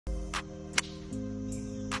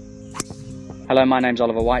Hello, my name's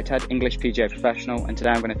Oliver Whitehead, English PGA professional, and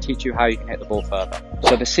today I'm going to teach you how you can hit the ball further.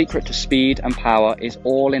 So the secret to speed and power is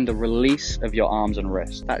all in the release of your arms and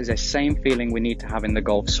wrists. That is the same feeling we need to have in the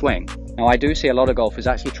golf swing. Now I do see a lot of golfers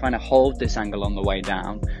actually trying to hold this angle on the way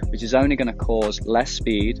down, which is only going to cause less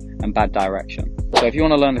speed and bad direction. So if you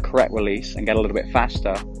want to learn the correct release and get a little bit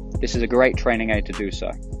faster, this is a great training aid to do so.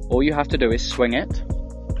 All you have to do is swing it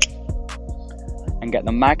and get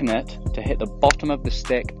the magnet to hit the bottom of the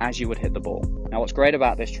stick as you would hit the ball. Now what's great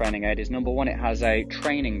about this training aid is, number one, it has a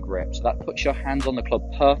training grip, so that puts your hands on the club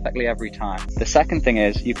perfectly every time. The second thing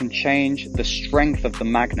is you can change the strength of the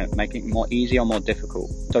magnet, making it more easy or more difficult.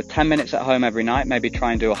 So 10 minutes at home every night, maybe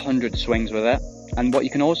try and do 100 swings with it. And what you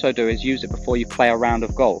can also do is use it before you play a round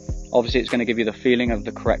of golf. Obviously it's going to give you the feeling of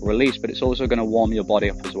the correct release, but it's also going to warm your body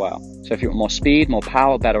up as well. So if you want more speed, more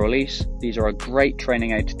power, better release, these are a great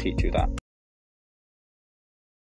training aid to teach you that.